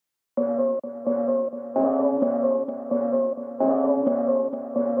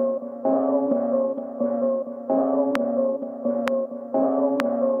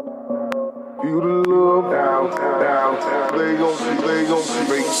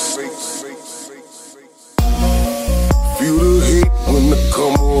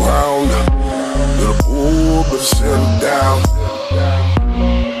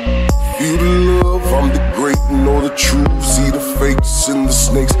fakes and the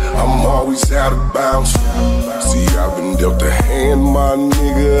snakes, I'm always out of bounds. See, I've been dealt a hand, my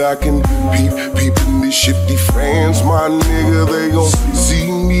nigga. I can peep in these shifty fans, my nigga. They gon'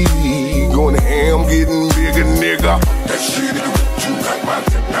 see me going ham, getting bigger, nigga. That shit you like my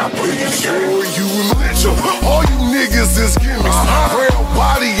technology. Sure, you lynch 'em. All you niggas is gimmicks, real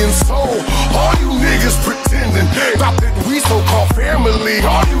body and soul. All you niggas pretending, thought that we so-called family.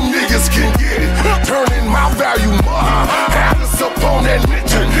 All you niggas can get it, turning my value mine. Had us up on that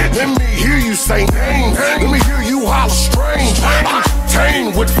mention. Let me hear you say name. Let me hear you holler strange.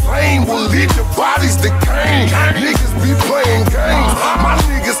 Octane with flame will leave your bodies decaying. Niggas be playing games, my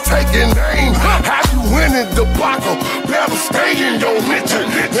niggas taking aim. Have you in the debacle? Better stay in your mention.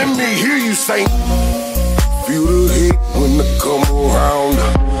 Let me hear you say. Feel the hate when they come around.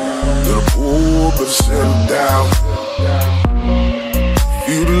 Little boy, better settle down.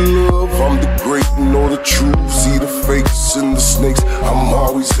 Feel the love, I'm the great, know the truth. See the fakes and the snakes, I'm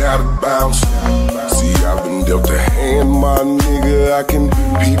always out of bounds. See, I've been dealt a hand, my nigga. I can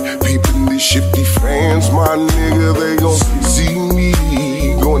peep in these shifty fans, my nigga. They gon' see me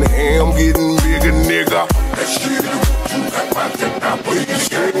going ham, getting bigger, nigga. That shit you like my technology.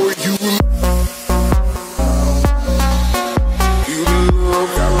 Sure, you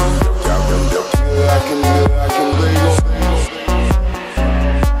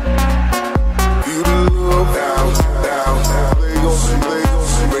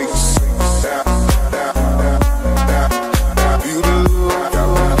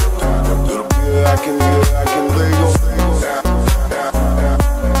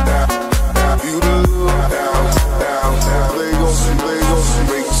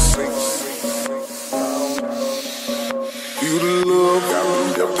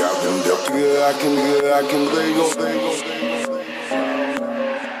I can lay on.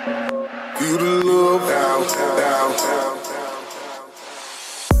 Feel the love down.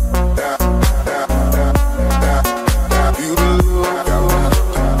 Feel the love down.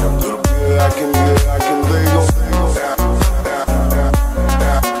 Little bit I can lay on.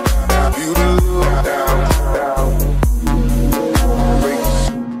 Feel the love down.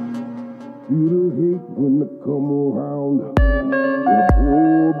 Feel the hate when they come around. Little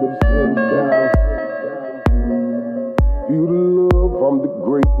boy, better settle down. Feel the love, I'm the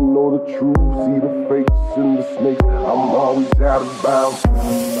great, know the truth. See the fakes and the snakes, I'm always out of bounds.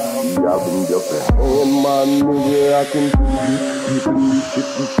 See, I've been dealt a hand, my nigga. I can keep in these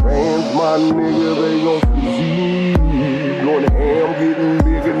shifty fans, my nigga. They gon' see me going ham, getting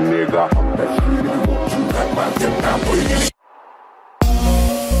bigger, nigga. That shit you like my technology.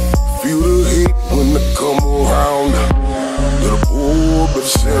 Feel the hate when they come around. Little boy, better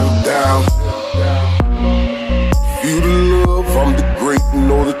settle down. Feel the love, I'm the great,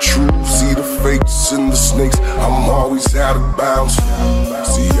 know the truth. See the fakes and the snakes, I'm always out of bounds.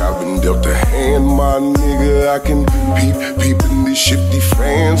 See, I've been dealt a hand, my nigga. I can peep in these shifty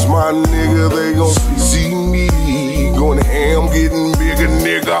fans, my nigga. They gon' see me going ham, getting bigger,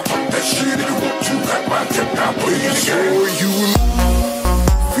 nigga. That shit you like my technology. Sure, you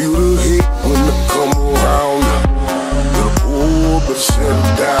feel the hate when they come around. Little boy, better settle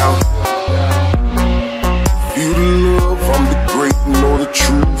down. Feel the love, I'm the great, know the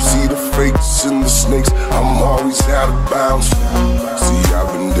truth. See the fakes and the snakes, I'm always out of bounds. See, I've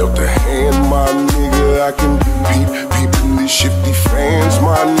been dealt a hand, my nigga. I can peep in these shifty fans,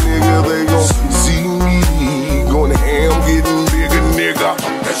 my nigga. They gon' see me going ham, getting bigger, nigga.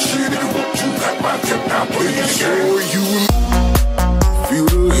 That shit you like my technology. Sure, you feel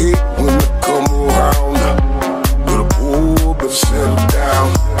the hate when they come around. Little boy, better settle down.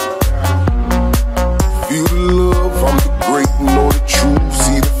 Feel the love, I'm the great, know the truth.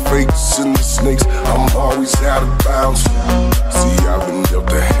 See the fakes and the snakes, I'm always out of bounds. See, I've been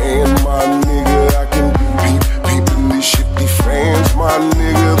dealt a hand, my nigga. I can peep in these shifty fans, my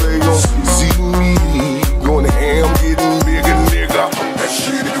nigga.